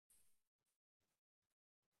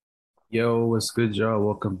Yo, what's good, y'all?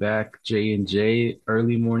 Welcome back, J and J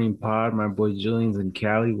Early Morning Pod. My boy Julian's in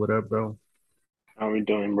Cali. What up, bro? How we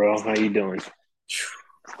doing, bro? How you doing?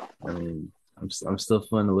 I mean, I'm still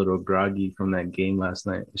feeling a little groggy from that game last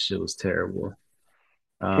night. The shit was terrible.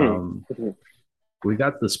 Um, we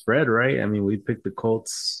got the spread right. I mean, we picked the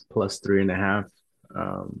Colts plus 3.5.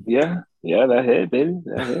 Um, Yeah, that hit, baby.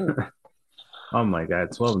 That hit. oh my God,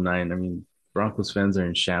 12-9. I mean, Broncos fans are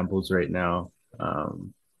in shambles right now.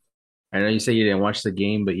 Um, I know you say you didn't watch the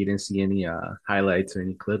game, but you didn't see any highlights or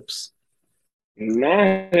any clips. Nah,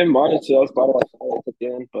 I didn't watch it. I was about to watch it at the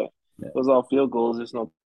end, but it was all field goals. There's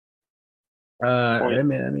no point. I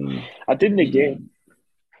mean, I think the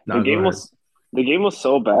no, go game ahead. was, the game was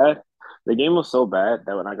so bad. The game was so bad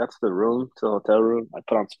that when I got to the hotel room, I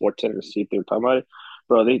put on Sports Center to see if they were talking about it.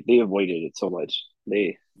 Bro, they avoided it so much.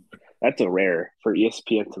 That's a rare for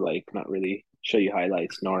ESPN to like not really show you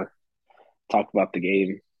highlights nor talk about the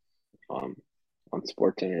game. Um, on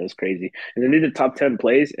Sports Center, it was crazy. And then they did top 10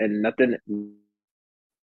 plays, and none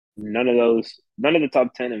of the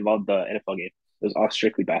top 10 involved the NFL game. It was all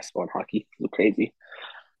strictly basketball and hockey. It was crazy.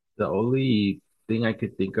 The only thing I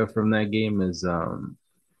could think of from that game is,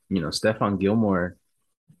 Stephon Gilmore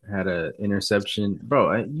had an interception.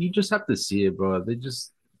 Bro, you just have to see it, bro. They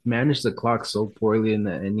just managed the clock so poorly in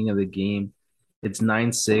the ending of the game. It's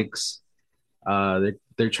 9-6.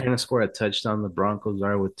 They're trying to score a touchdown. The Broncos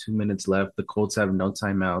are with 2 minutes left. The Colts have no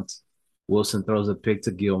timeouts. Wilson throws a pick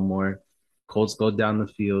to Gilmore. Colts go down the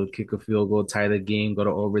field, kick a field goal, tie the game, go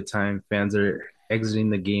to overtime. Fans are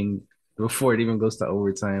exiting the game before it even goes to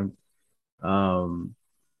overtime. Um,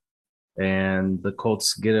 and the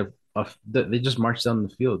Colts get they just march down the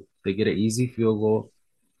field. They get an easy field goal,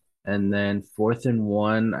 and then 4th and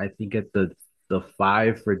 1, I think at the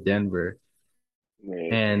 5 for Denver,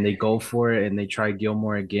 Yeah. and they go for it and they try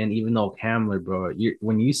Gilmore again, even though Hamler, bro,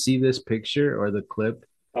 when you see this picture or the clip,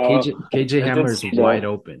 KJ I did Hamler is see the. wide I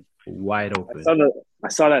open,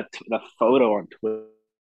 saw the photo on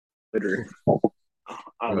Twitter of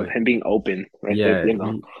bro. him being open right there at Yeah, the end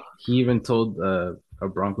zone. he even told a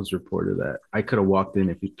Broncos reporter that I could have walked in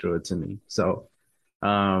if he threw it to me. So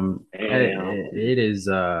Damn. it is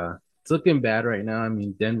it's looking bad right now. I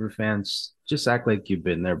mean, Denver fans, just act like you've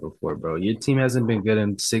been there before, bro. Your team hasn't been good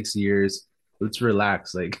in 6 years. Let's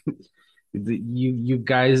relax. Like you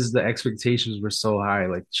guys, the expectations were so high.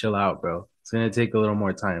 Like, chill out, bro. It's gonna take a little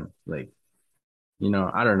more time. Like,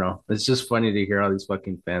 I don't know. It's just funny to hear all these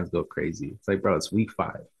fucking fans go crazy. It's like, bro, it's week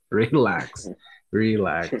 5. Relax.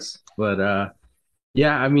 Relax. But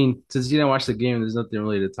yeah, I mean, since you didn't watch the game, there's nothing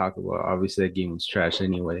really to talk about. Obviously, that game was trash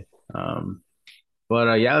anyway.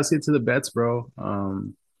 But yeah, let's get to the bets, bro.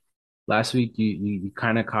 Last week you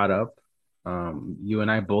kind of caught up. You and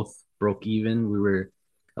I both broke even. We were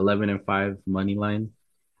 11-5 money line.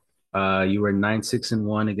 You were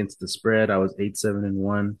 9-6-1 against the spread. I was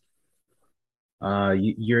 8-7-1.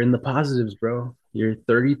 You're in the positives, bro. You're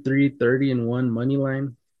 33-30-1 money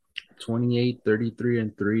line,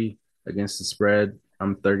 28-33-3 against the spread.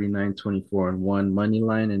 I'm 39-24-1 money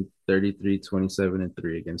line and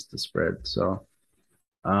 33-27-3 against the spread. So,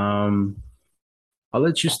 um, I'll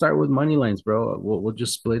let you start with money lines, bro. We'll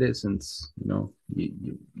just split it since you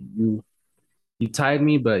you tied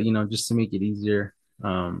me, but just to make it easier,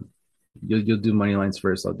 you'll do money lines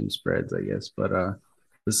first. I'll do spreads, I guess. But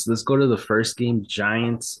let's go to the first game.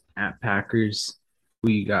 Giants at Packers.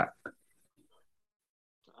 Who you got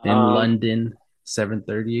in Um, London?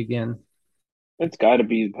 7:30 again. it's got to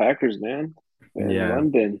be the Packers, man. They're in Yeah,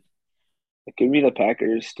 London. Give me the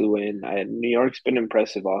Packers to win. New York's been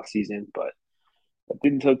impressive all season, but I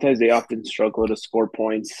think sometimes they often struggle to score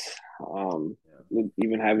points,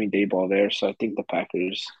 even having Dayball there. So I think the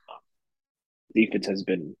Packers defense has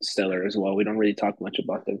been stellar as well. We don't really talk much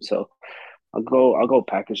about them, so I'll go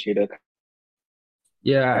Packers here to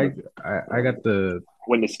yeah. kind of I got the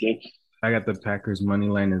win this game. I got the Packers money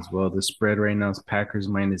line as well. The spread right now is Packers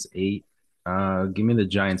 -8. Give me the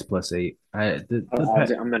Giants +8.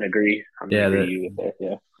 I'm gonna agree. I'm gonna Yeah, agree you with that.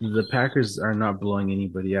 Yeah. the Packers are not blowing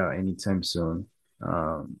anybody out anytime soon.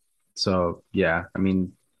 Um, so yeah, I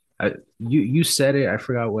mean, you said it. I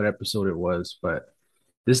forgot what episode it was, but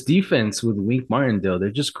this defense with Wink Martindale,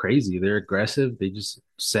 they're just crazy. They're aggressive. They just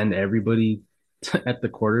send everybody at the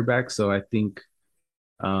quarterback. So I think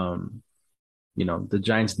um, the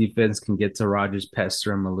Giants defense can get to Rodgers,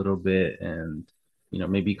 pester him a little bit, and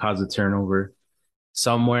maybe cause a turnover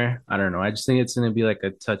somewhere. I don't know. I just think it's going to be like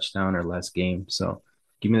a touchdown or less game. So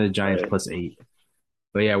give me the Giants Right. +8.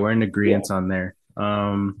 But yeah, we're in Yeah. agreement on there.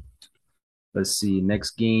 Let's see.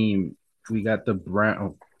 Next game, we got the Brown.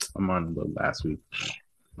 Oh, I'm on the last week.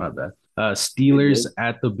 My bad. They Steelers did.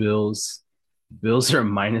 at the Bills. Bills are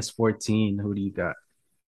minus 14. Who do you got?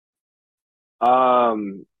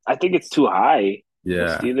 I think it's too high. The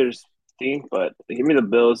Yeah. Steelers think, but give me the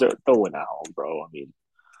Bills. They'll win at home, bro. I mean,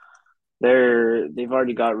 they've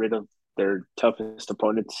already got rid of their toughest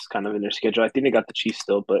opponents kind of in their schedule. I think they got the Chiefs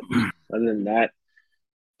still, but other than that,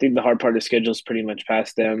 I think the hard part of the schedule is pretty much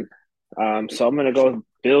past them. So I'm gonna go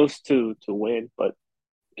Bills to win, but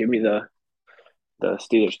give me the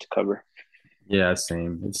Steelers to cover. Yeah,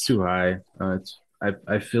 same. It's too high.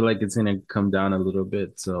 I feel like it's gonna come down a little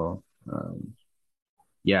bit. So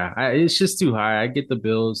yeah, it's just too high. I get the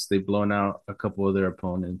Bills. They've blown out a couple of their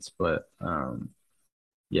opponents, but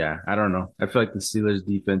yeah, I don't know. I feel like the Steelers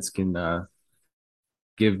defense can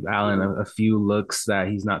give Allen a few looks that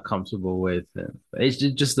he's not comfortable with. And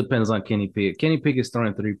it just depends on Kenny Pickett. Kenny Pickett's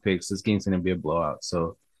throwing 3 picks. This game's gonna be a blowout.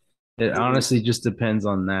 So it Mm-hmm. honestly just depends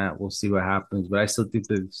on that. We'll see what happens. But I still think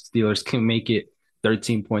the Steelers can make it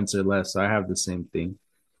 13 points or less. So I have the same thing.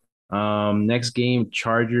 Next game,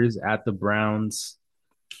 Chargers at the Browns.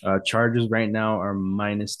 Chargers right now are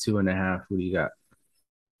minus 2.5. Who do you got?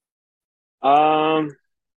 Um,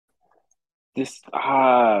 this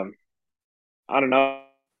I don't know.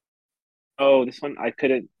 Oh, this one I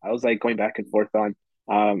couldn't. I was like going back and forth on.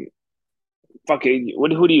 Um, fuck it.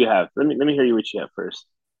 What who do you have? Let me hear you what you have first.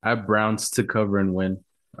 I have Browns to cover and win.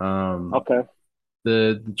 Um, Okay.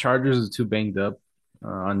 the Chargers are too banged up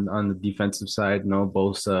on the defensive side. No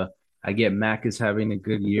Bosa. I get Mac is having a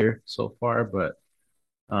good year so far, but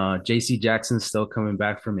JC Jackson's still coming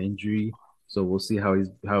back from injury, so we'll see how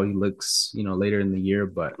he looks, later in the year.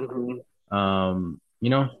 But Hmm.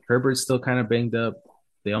 Herbert's still kind of banged up.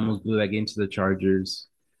 They almost blew that game to the Chargers.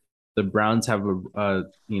 The Browns have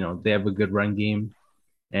they have a good run game,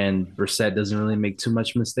 and Brissett doesn't really make too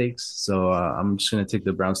much mistakes. So I'm just gonna take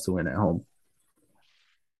the Browns to win at home.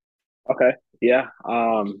 Okay. Yeah.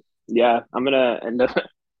 Yeah. I'm gonna end up.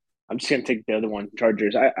 I'm just gonna take the other one,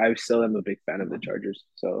 Chargers. I still am a big fan of the Chargers,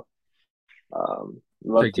 so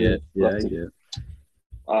I get, yeah, love I to. get.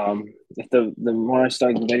 If the more I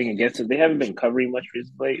start betting against it, they haven't been covering much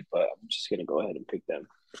recently, but I'm just gonna go ahead and pick them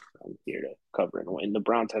here to cover and win. The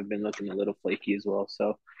Browns have been looking a little flaky as well,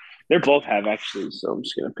 so they both have actually. So I'm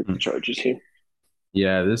just gonna pick the Chargers here.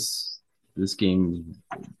 Yeah, this game,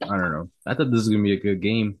 I don't know. I thought this was gonna be a good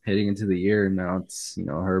game heading into the year. Now it's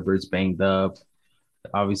Herbert's banged up.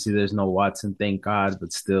 Obviously, there's no Watson, thank God,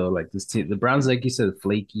 but still, like this team, the Browns, like you said,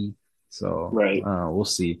 flaky. So Right. we'll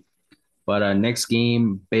see. But next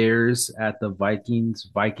game, Bears at the Vikings.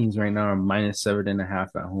 Vikings right now are minus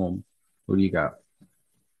 7.5 at home. Who do you got?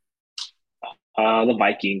 The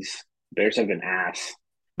Vikings. Bears have been ass.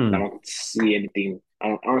 I Hmm. don't see anything.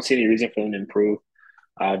 I don't see any reason for them to improve.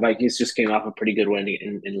 Vikings just came off a pretty good win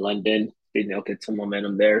in London. They'll get some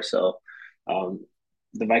momentum there. So um,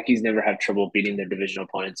 the Vikings never have trouble beating their divisional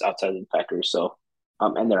opponents outside of the Packers. So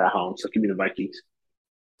and they're at home. So give me the Vikings.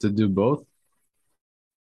 To do both?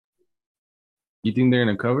 You think they're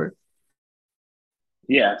gonna cover?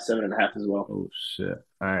 Yeah, 7.5 as well. Oh shit!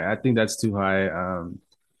 All right, I think that's too high.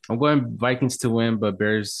 I'm going Vikings to win, but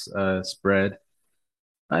Bears spread.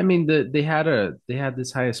 I mean, they had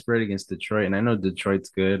this highest spread against Detroit, and I know Detroit's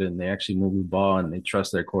good, and they actually move the ball and they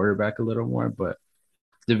trust their quarterback a little more. But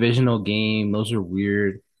divisional game, those are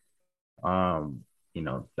weird.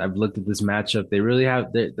 I've looked at this matchup. There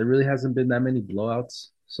really hasn't been that many blowouts.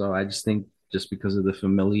 So I just think just because of the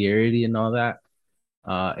familiarity and all that,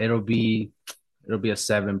 uh, it'll be it'll be a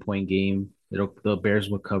 7 point game. The Bears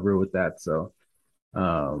will cover with that. So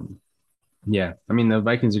um, yeah, I mean the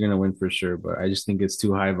Vikings are gonna win for sure, but I just think it's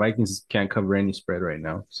too high. Vikings can't cover any spread right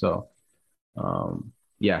now. So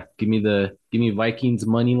yeah, give me Vikings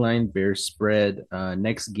money line, Bears spread.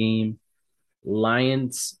 Next game,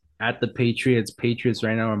 Lions at the Patriots. Patriots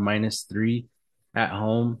right now are minus 3 at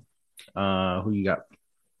home. Who you got?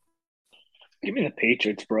 Give me the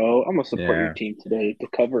Patriots, bro. I'm gonna support your Yeah, team today to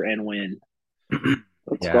cover and win.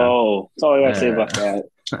 Let's yeah. go. That's all I gotta say about Uh,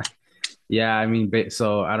 that. yeah, I mean,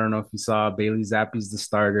 so I don't know if you saw Bailey Zappi's the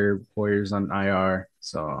starter, Warriors on IR.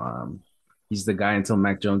 So he's the guy until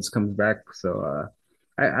Mac Jones comes back. So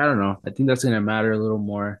I don't know. I think that's gonna matter a little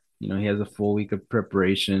more. He has a full week of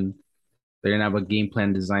preparation. They're gonna have a game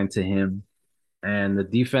plan designed to him. And the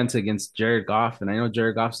defense against Jared Goff, and I know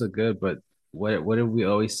Jared Goff's so good, but what have we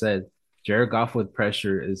always said? Jared Goff with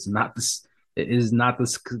pressure is not this. It is not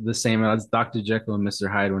the same as Dr. Jekyll and Mr.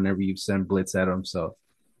 Hyde whenever you send blitz at him. So,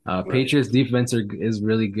 Right. Patriots defense is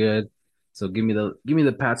really good. So give me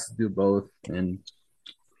the Pats to do both. And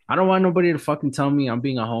I don't want nobody to fucking tell me I'm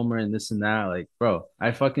being a homer and this and that. Like, bro,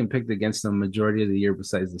 I fucking picked against them majority of the year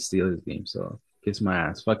besides the Steelers game. So Kiss my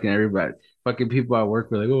ass. Fucking everybody. Fucking people at work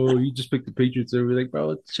were like, "Oh, you just picked the Patriots." Over like,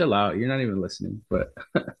 bro, chill out. You're not even listening. But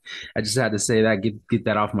I just had to say that, get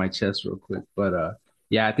that off my chest real quick. But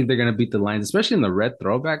yeah, I think they're gonna beat the Lions, especially in the red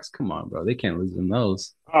throwbacks. Come on, bro. They can't lose in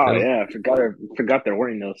those. Oh Those yeah, forgot they're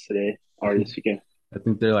wearing those today or this weekend. I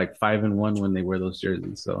think they're like 5-1 when they wear those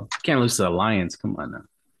jerseys. So can't lose to the Lions. Come on now.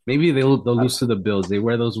 Maybe they'll Uh, lose to the Bills. They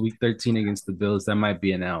wear those week 13 against the Bills. That might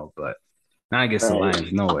be an L, but not against the right,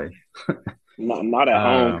 Lions. No way. not at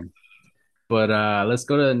home. Um, but let's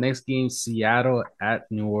go to the next game. Seattle at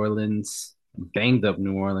New Orleans. Banged up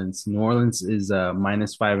New Orleans. New Orleans is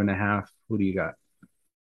minus 5.5. Who do you got?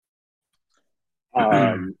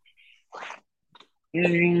 Um,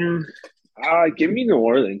 mm, give me New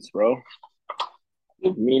Orleans, bro.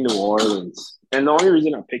 Give me New Orleans. And the only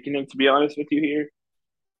reason I'm picking them, to be honest with you here,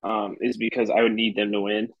 is because I would need them to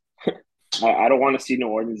win. I don't want to see New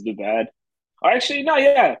Orleans do bad. Actually, no,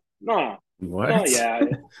 yeah, no, no, What? yeah.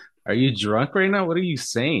 Are you drunk right now? What are you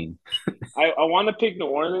saying? I want to pick New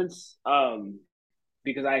Orleans,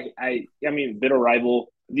 because I mean, bitter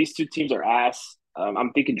rival. These two teams are ass.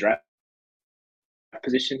 I'm thinking draft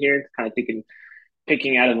position here, kind of thinking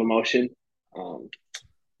picking out of emotion,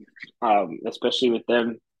 um, especially with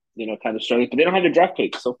them, kind of struggling. But they don't have the draft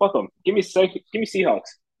pick, so fuck them. Give me Seahawks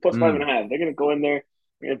plus five and Mm. a half. They're gonna go in there.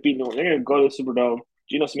 They're gonna beat. They're gonna go to the Superdome.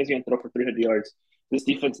 Geno Smith's gonna throw for 300 yards. This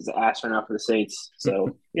defense is ass right now for the Saints.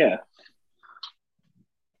 So yeah,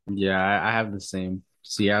 Yeah, I have the same.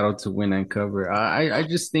 Seattle to win and cover. I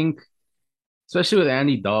just think, especially with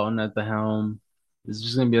Andy Dalton at the helm, it's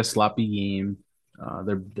just gonna be a sloppy game.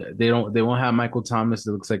 They won't have Michael Thomas.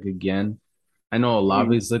 It looks like again. I know mm,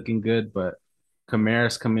 Olave's looking good, but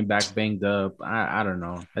Kamara's coming back banged up. I don't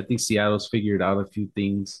know. I think Seattle's figured out a few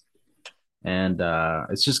things, and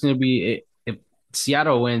it's just gonna be if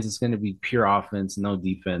Seattle wins, it's gonna be pure offense, no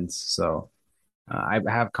defense. So I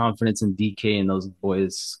have confidence in DK and those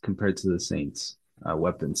boys compared to the Saints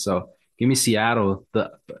weapons. So give me Seattle,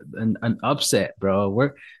 an upset, bro.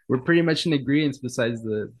 We're pretty much in agreement besides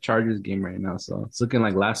the Chargers game right now. So it's looking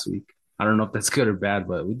like last week. I don't know if that's good or bad,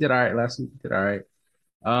 but we did all right last week. We did all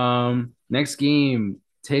right. Next game,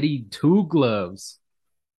 Teddy Two Gloves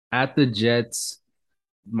at the Jets.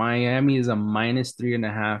 Miami is a minus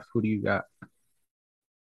 3.5. Who do you got?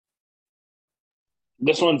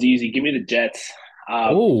 this one's easy. Give me the Jets.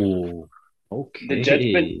 Um, Oh, the Jets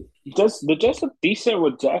been okay. just the Jets look decent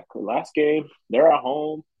with Jack last game. They're at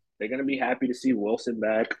home. They're gonna be happy to see Wilson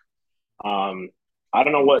back. Um, I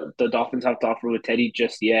don't know what the Dolphins have to offer with Teddy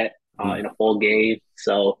just yet in a full game.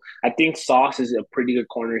 So I think Sauce is a pretty good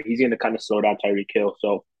corner. He's going to kind of slow down Tyreek Hill.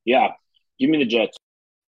 So yeah, give me the Jets.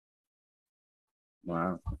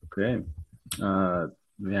 Wow. Okay. Uh,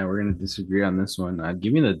 yeah, we're gonna disagree on this one.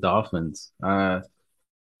 Give me the Dolphins.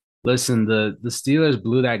 Listen, the Steelers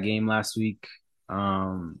blew that game last week.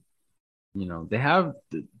 Um, they have,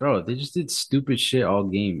 bro, they just did stupid shit all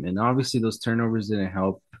game, and obviously those turnovers didn't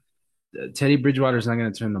help. Teddy Bridgewater's not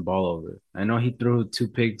gonna turn the ball over. I know he threw two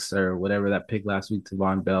picks or whatever that pick last week to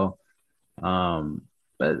Von Bell. Um,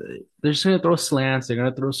 but they're just gonna throw slants. They're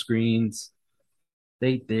gonna throw screens.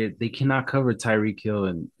 They cannot cover Tyreek Hill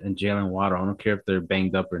and Jalen Waddle. I don't care if they're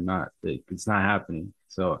banged up or not. It's not happening.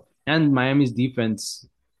 So and Miami's defense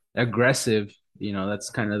aggressive. That's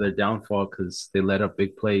kind of their downfall because they let up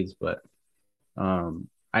big plays. But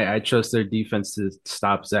I trust their defense to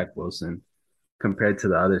stop Zach Wilson compared to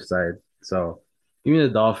the other side. So give me the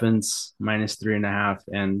Dolphins minus 3.5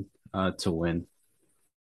 and to win.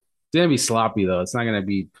 It's gonna be sloppy though. It's not gonna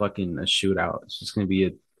be fucking a shootout. It's just gonna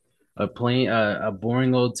be a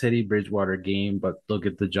boring old Teddy Bridgewater game, but they'll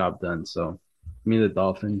get the job done. So, give me the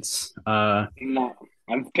Dolphins. No,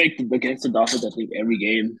 I've picked against the Dolphins, I think, every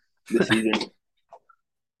game this season.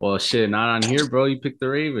 Well, shit, not on here, bro. You picked the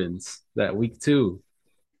Ravens that week two.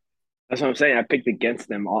 That's what I'm saying. I picked against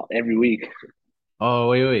them every week. Oh,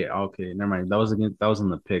 wait. Okay, never mind. That was in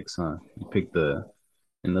the picks, huh? You picked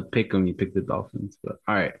in the pick 'em, you picked the Dolphins. But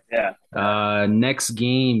all right. Yeah. Next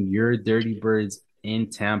game, your Dirty Birds in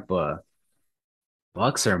Tampa.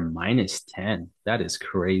 Bucks are minus 10. That is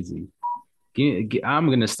crazy. I'm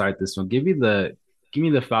gonna start this one. Give me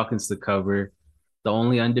the Falcons to cover. The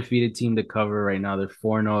only undefeated team to cover right now. They're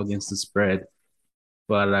 4-0 against the spread.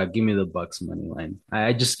 But give me the Bucks money line.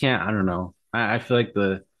 I just can't. I don't know. I feel like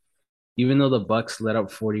the even though the Bucks let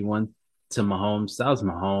up 41 to Mahomes, that was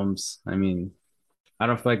Mahomes. I mean, I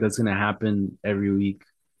don't feel like that's gonna happen every week.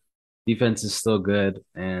 Defense is still good,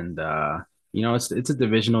 and it's a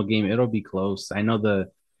divisional game. It'll be close. I know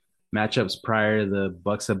the matchups prior, the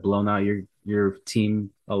Bucks have blown out your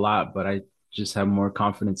team a lot, but I just have more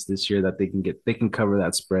confidence this year that they can cover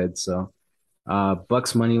that spread. So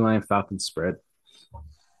Bucks money line, Falcons spread.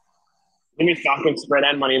 Give me Falcons spread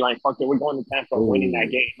and money line. Fuck it, we're going to Tampa, winning that Oh,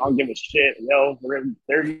 game. I don't give a shit. Yo, we're in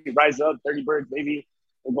 30, rise up, 30 birds, baby.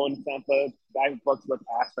 We're going to Tampa. Guy Bucks look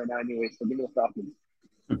ass right now anyway, so give me the Falcons.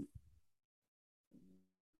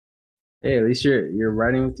 hey, at least you're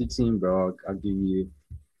riding with your team, bro. I'll give you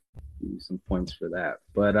some points for that.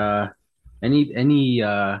 But any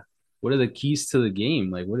what are the keys to the game?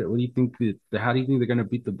 Like, what do you think? How do you think they're gonna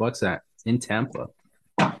beat the Bucks at in Tampa?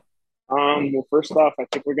 Well, first off, I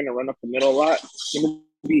think we're gonna run up the middle a lot. It's gonna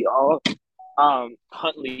be all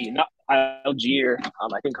Huntley, not Algier.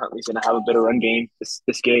 I think Huntley's gonna have a bit of run game this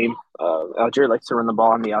game. Algier likes to run the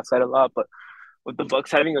ball on the outside a lot, but with the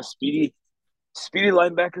Bucks having a speedy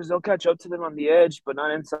linebackers, they'll catch up to them on the edge, but not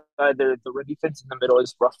inside. The run defense in the middle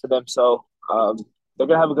is rough for them, so they're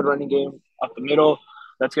gonna have a good running game up the middle.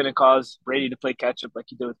 That's gonna cause Brady to play catch up like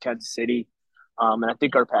he did with Kansas City. And I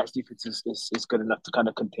think our pass defense is good enough to kind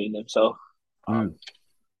of contain them. So Hmm. um,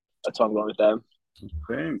 that's why I'm going with them.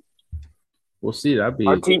 Okay, we'll see. Our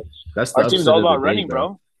team, That's the our team's upset all of the about day, running,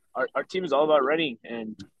 bro. bro. Our team is all about running,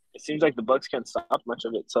 and it seems like the Bucks can't stop much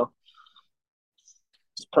of it. So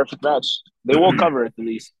it's a perfect match. They will cover at the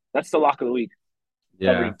least. That's the lock of the week.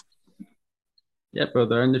 Yeah, Covering. yeah, bro.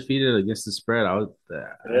 They're undefeated against the spread. I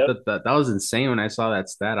Yep. thought that was insane when I saw that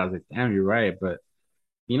stat. I was like, damn, you're right. But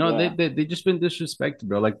Yeah. they just been disrespected,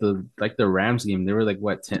 bro. Like the Rams game, they were like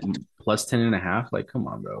what 10 plus 10 and a half. Like, come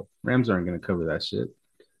on, bro. Rams aren't gonna cover that shit.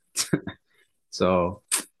 So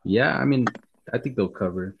yeah, I mean, I think they'll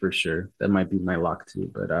cover for sure. That might be my lock too.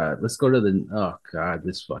 But let's go to the oh god,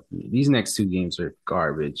 this fucking these next two games are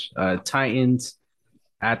garbage. Titans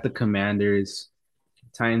at the Commanders.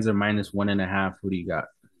 Titans are minus 1.5. What do you got?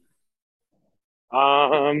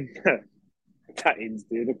 Um, Titans,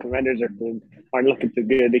 dude. The Commanders aren't looking too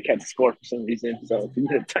good. They can't score for some reason, so give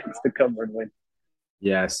me the Titans to cover and win.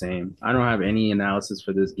 Yeah, same. I don't have any analysis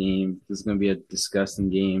for this game. This is gonna be a disgusting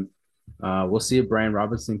game. We'll see if Brian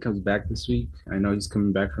Robinson comes back this week. I know he's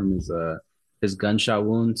coming back from his gunshot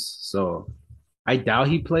wounds, so I doubt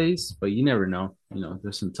he plays, but you never know.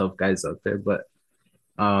 There's some tough guys out there, but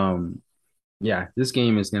um, yeah, this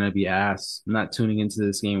game is gonna be ass. I'm not tuning into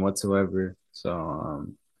this game whatsoever. So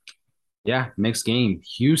yeah, next game,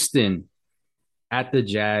 Houston at the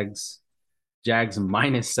Jags. Jags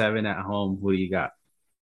minus 7 at home. What do you got?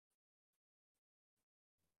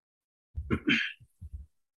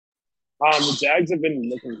 The Jags have been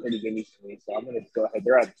looking pretty good recently, so I'm gonna go ahead.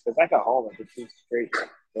 They're back at home. Like it's straight.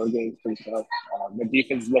 They're getting pretty tough. The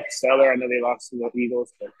defense looked stellar. I know they lost to the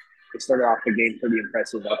Eagles, but they started off the game pretty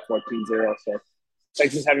impressive, up 14-0. So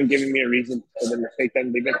Texans haven't given me a reason for them to take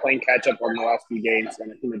them. They've been playing catch up on the last few games,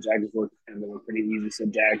 and I think the Jags will handle it pretty easy. So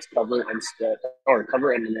Jags cover and spread, or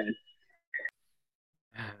cover and then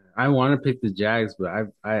I want to pick the Jags, but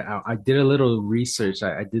I did a little research.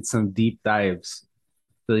 I did some deep dives.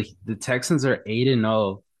 The Texans are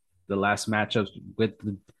 8-0 the last matchups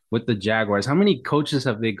with the Jaguars. How many coaches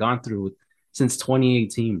have they gone through since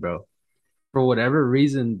 2018, bro? For whatever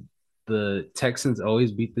reason, the Texans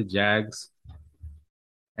always beat the Jags.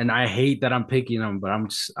 And I hate that I'm picking them, but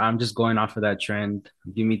I'm just going off of that trend.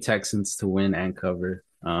 Give me Texans to win and cover.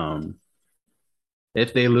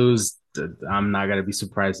 If they lose, I'm not gonna be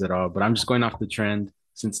surprised at all. But I'm just going off the trend.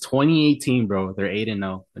 Since 2018, bro, they're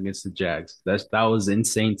 8-0 against the Jags. That was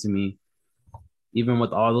insane to me. Even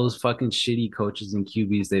with all those fucking shitty coaches and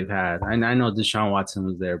QBs they've had. I know Deshaun Watson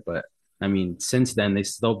was there, but I mean, since then they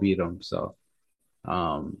still beat them. So,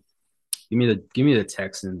 um, give me the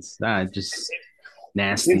Texans. Just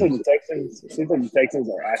it seems like nasty. the Texans. It seems like the Texans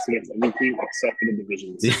are ass against every team except for the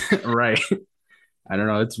divisions. Right. I don't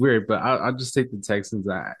know. It's weird, but I'll just take the Texans.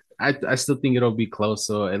 I still think it'll be close.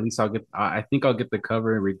 So at least I think I'll get the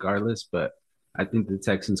cover regardless, but I think the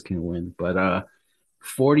Texans can win. But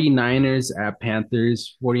 49ers at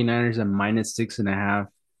Panthers, 49ers at minus 6.5.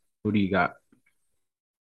 Who do you got?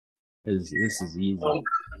 This is easy. Um,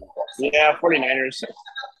 yeah, 49ers.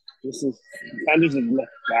 This is Panthers have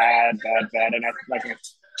looked bad, and I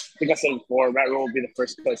think I said before, Matt Rule will be the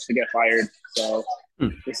first coach to get fired. So Hmm.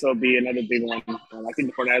 this will be another big one. I think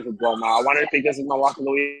the 49ers will blow them out. I wanted to think this is my lock of the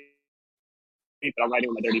week, but I'm riding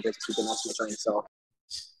with my dirty versus super national train. So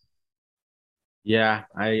Yeah,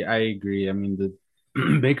 I agree. I mean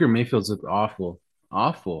the Baker Mayfield's look awful,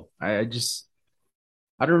 awful. I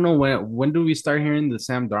don't know when do we start hearing the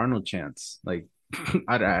Sam Darnold chants? Like,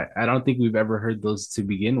 I don't think we've ever heard those to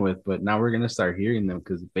begin with, but now we're gonna start hearing them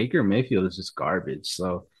because Baker Mayfield is just garbage.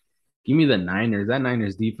 So give me the Niners. That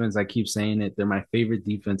Niners defense, I keep saying it. They're my favorite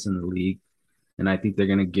defense in the league, and I think they're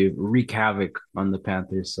gonna wreak havoc on the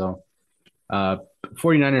Panthers. So Uh,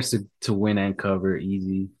 49ers to win and cover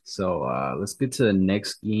easy. So let's get to the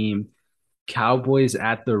next game. Cowboys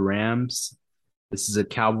at the Rams. This is a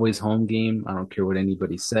Cowboys home game. I don't care what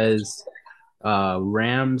anybody says.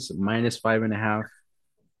 Rams minus 5.5.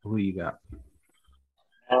 Who you got?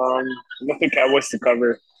 I'm going to Cowboys to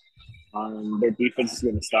cover. Their defense is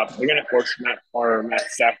going to stop. They're going to force Matt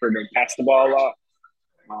Stafford to pass the ball a lot.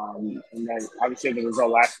 And then obviously the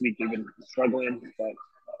result last week, they've been struggling, but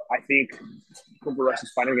I think Cooper Rush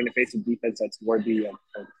is finally going to face a defense that's worthy of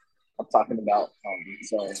talking about.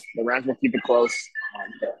 So the Rams will keep it close.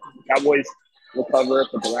 The Cowboys will cover it,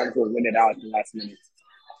 but the Rams will win it out in the last minute.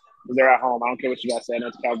 Because they're at home. I don't care what you guys say. I know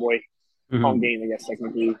it's Cowboy home Mhm. game, I guess,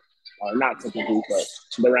 technically. Not technically, but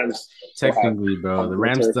the Rams will have Technically, bro, home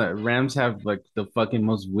field turf. The Rams have like the fucking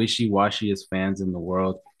most wishy-washiest fans in the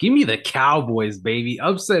world. Give me the Cowboys, baby.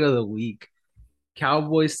 Upset of the week.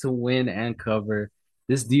 Cowboys to win and cover.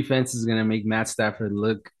 This defense is gonna make Matt Stafford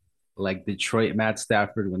look like Detroit Matt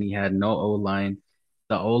Stafford when he had no O line.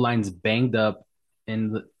 The O line's banged up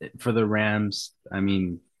for the Rams. I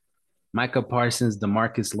mean, Micah Parsons,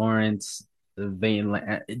 Demarcus Lawrence, the Vane.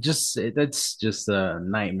 That's just a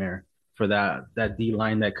nightmare for that D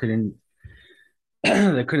line that couldn't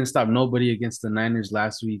that couldn't stop nobody against the Niners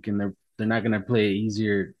last week, and they're not gonna play an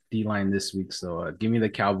easier D line this week. So give me the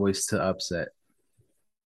Cowboys to upset.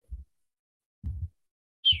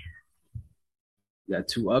 Got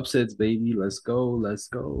two upsets, baby. Let's go. Let's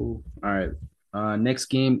go. All right. Next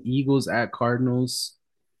game, Eagles at Cardinals.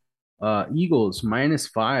 Eagles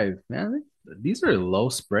 -5. Man, these are low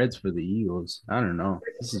spreads for the Eagles. I don't know.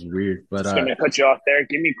 This is weird, but Just going to cut you off there.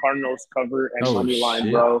 Give me Cardinals cover and oh money line,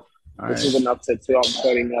 shit. bro. All This right. is an upset too. I'm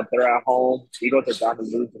putting up. They're at home. Eagles are down to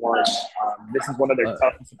lose one. This is one of their Uh,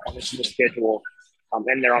 toughest opponents in the schedule,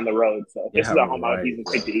 and they're on the road. So if this yeah, is at home, I would right, easily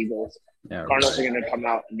pick the bro. Eagles. Yeah, Cardinals are right. going to come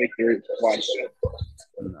out victory. Watch.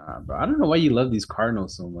 Nah, bro. I don't know why you love these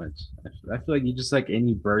Cardinals so much. I feel like you just like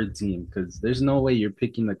any bird team because there's no way you're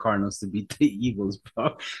picking the Cardinals to beat the Eagles,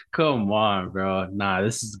 bro. Come on, bro. Nah,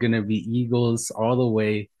 this is gonna be Eagles all the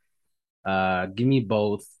way. Give me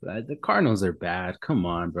both. The Cardinals are bad. Come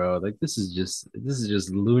on, bro. Like this is just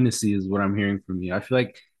lunacy, is what I'm hearing from you. I feel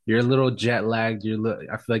like you're a little jet lagged.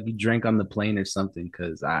 I feel like you drank on the plane or something.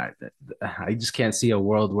 Because I just can't see a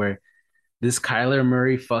world where this Kyler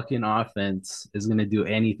Murray fucking offense is gonna do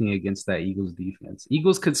anything against that Eagles defense.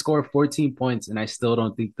 Eagles could score 14 points, and I still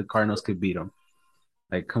don't think the Cardinals could beat them.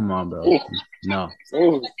 Like, come on, bro. Ooh, No,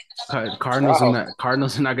 ooh, wow. Cardinals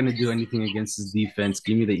are not gonna do anything against this defense.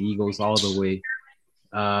 Give me the Eagles all the way.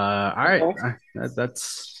 All right, Okay.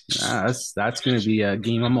 that's gonna be a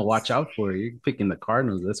game I'm gonna watch out for. You're picking the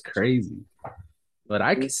Cardinals. That's crazy. But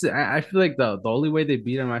I feel like the only way they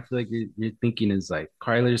beat them, I feel like you're thinking is like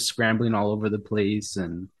Kyler's scrambling all over the place,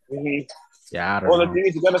 and Mm-hmm. yeah, I don't Well, the know. thing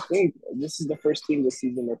is, you got to think this is the first team this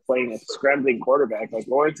season they're playing a scrambling quarterback. Like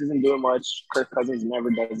Lawrence isn't doing much. Kirk Cousins never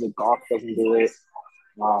does it. Goff doesn't do it.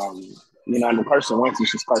 Um, and Carson Wentz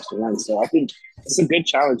is just Carson Wentz. So I think it's a good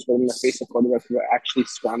challenge for them to face a quarterback who actually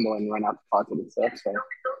scramble and run out the pocket and stuff. So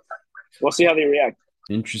we'll see how they react.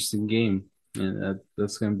 Interesting game, and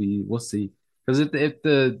that's gonna be we'll see. Because if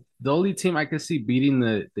the only team I could see beating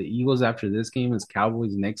the Eagles after this game is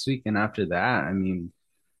Cowboys next week, and after that, I mean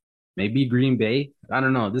maybe Green Bay. I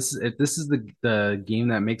don't know. This is the game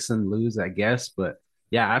that makes them lose, I guess. But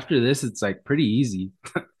yeah, after this, it's like pretty easy.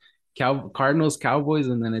 Cardinals, Cowboys,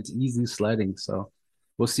 and then it's easy sledding. So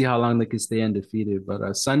we'll see how long they can stay undefeated.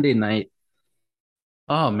 But Sunday night,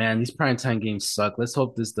 oh man, these primetime games suck. Let's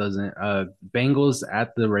hope this doesn't. Bengals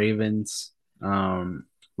at the Ravens.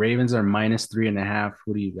 Ravens are -3.5.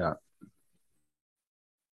 What do you got?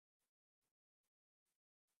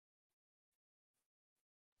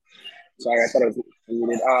 Sorry, I thought it was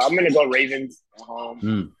muted. I'm gonna go Ravens at home.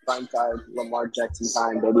 Hmm. Prime time, Lamar Jackson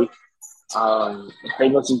time, baby.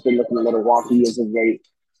 Bengals has been looking a little wonky as of late.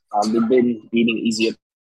 They've been beating easy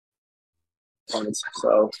opponents.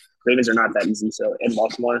 So Ravens are not that easy. So in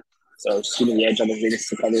Baltimore, so just giving the edge on the Ravens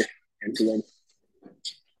to cover and to win.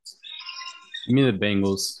 Give me the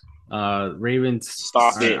Bengals. Ravens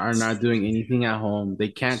Stop are, it. are not doing anything at home. They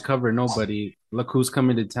can't cover nobody. Look who's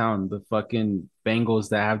coming to town. The fucking Bengals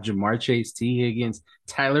that have Jamar Chase, T. Higgins,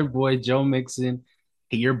 Tyler Boyd, Joe Mixon,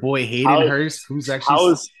 your boy Hayden How Hurst, who's actually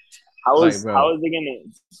how is like, bro, how is they gonna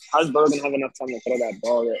how's Burrow gonna have enough time to throw that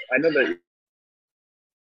ball? I know that the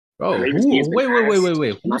bro. Ravens D has Who? been Wait, asked.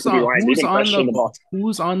 wait. Not to be lying, they've been questioning the ball.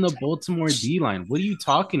 Who's on the Baltimore D line? What are you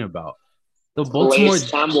talking about? The Calais Baltimore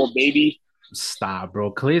Campbell, baby. Stop,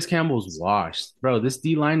 bro. Calais Campbell's washed, bro. This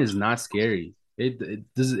D line is not scary.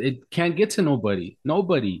 It can't get to nobody.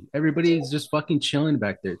 Nobody. Everybody is just fucking chilling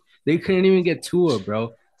back there. They couldn't even get Tua,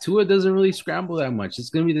 bro. Tua doesn't really scramble that much. It's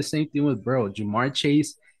gonna be the same thing with Burrow. Jamar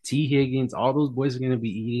Chase, T. Higgins, all those boys are gonna be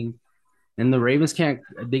eating. And the Ravens can't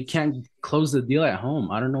close the deal at home.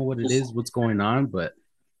 I don't know what it Just is, what's going on, but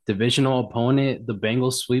divisional opponent, the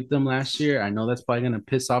Bengals sweep them last year. I know that's probably gonna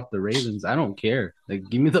piss off the Ravens. I don't care. Like,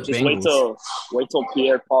 give me the just wait Bengals. till wait till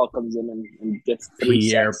Pierre Paul comes in and gets three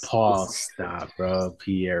Pierre sacks. Paul, stop, bro.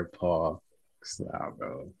 Pierre Paul, stop,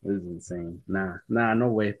 bro. This is insane. Nah, no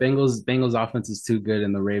way. Bengals offense is too good,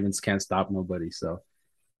 and the Ravens can't stop nobody. So,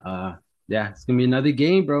 uh, yeah, it's gonna be another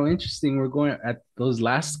game, bro. Interesting. We're going at those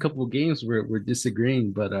last couple games. We're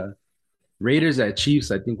disagreeing, but Raiders at Chiefs.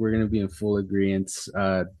 I think we're gonna be in full agreement.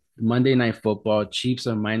 Monday Night Football. Chiefs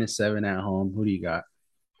are -7 at home. Who do you got?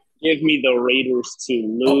 Give me the Raiders to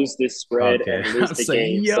Oh, lose this spread okay. and I lose the was like,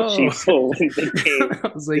 game, so yo. Chiefs will win the game. I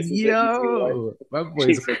was like, This is 52-1. yo, my boy's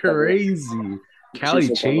Chiefs will cover. crazy. Chiefs Cali will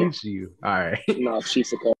cover. changed you. All right. No,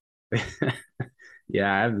 Chiefs will cover.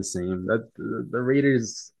 Yeah, I have the same. That the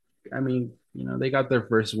Raiders, I mean, they got their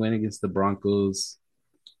first win against the Broncos.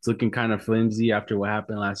 It's looking kind of flimsy after what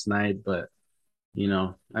happened last night, but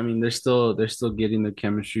I mean, they're still getting the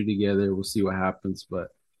chemistry together. We'll see what happens, but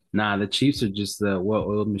nah, the Chiefs are just the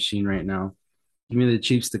well-oiled machine right now. Give me the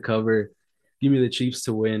Chiefs to cover. Give me the Chiefs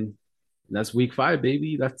to win. That's week 5,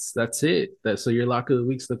 baby. That's it. So your lock of the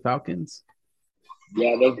week's the Falcons.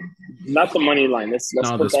 Yeah, not the money line. Let's No,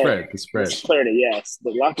 the put that. spread. The spread. Let's clear it. Yes,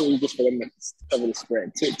 the locker room just for them to cover the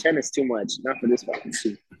spread. 10 is too much. Not for this fucking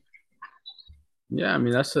team. Yeah, I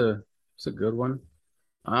mean that's a good one.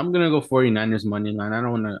 I'm gonna go 49ers money line. I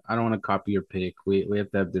don't wanna copy your pick. We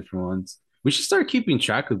have to have different ones. We should start keeping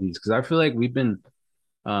track of these because I feel like we've been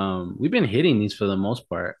hitting these for the most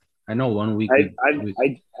part. I know one week I I we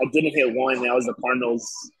I, I didn't hit one. That was the Cardinals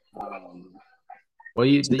um, well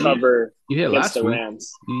you to you cover you hit against last the week.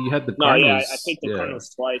 Rams. You had the No, yeah, I Cardinals. picked the Yeah. Cardinals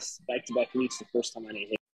twice, back to back weeks. The first time I didn't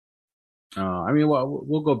hit. I mean, well,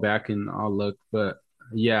 we'll go back and I'll look, but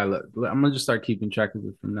yeah, I'm gonna just start keeping track of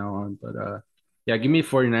it from now on. But yeah, give me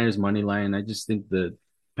 49ers money line. I just think the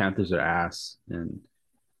Panthers are ass, and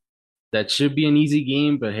that should be an easy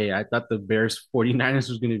game. But hey, I thought the Bears 49ers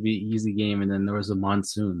was gonna be an easy game, and then there was a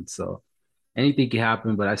monsoon, so anything can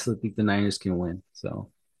happen. But I still think the Niners can win. So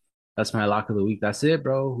that's my lock of the week. That's it,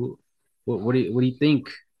 bro. What do you think?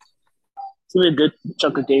 It's gonna be a good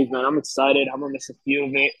chunk of games, man. I'm excited. I'm gonna miss a few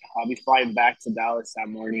of it. I'll be flying back to Dallas that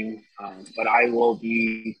morning, but I will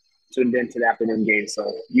be tuned into the afternoon game.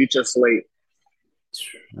 So you just wait.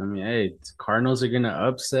 I mean, hey, Cardinals are gonna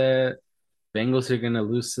upset. Bengals are gonna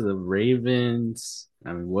lose to the Ravens.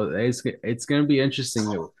 I mean, it's gonna be interesting.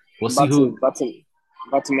 We'll I'm see who. about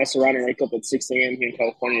to mess around and wake up at 6 a.m. here in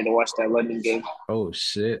California to watch that London game. Oh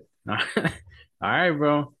shit! All right,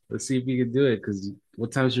 bro. Let's see if we can do it. Cause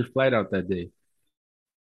what time is your flight out that day?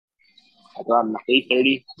 I got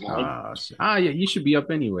 8:30, 9. Yeah, you should be up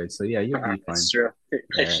anyway. So yeah, you'll be That's fine. true.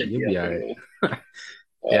 I Yeah, should you'll be be up all right. anyway.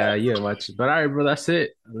 Yeah, Yeah. yeah, watch it. But all right, bro, that's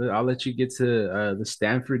it. I'll let you get to the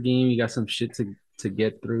Stanford game. You got some shit to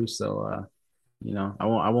get through, so I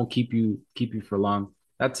won't keep you for long.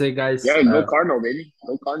 That's it, guys. Yeah, go Cardinal, baby.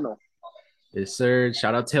 Go Cardinal. Yes, sir.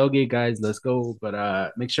 Shout out Tailgate, guys. Let's go.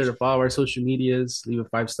 But make sure to follow our social medias, leave a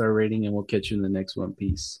 5-star rating, and we'll catch you in the next one.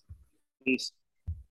 Peace. Peace.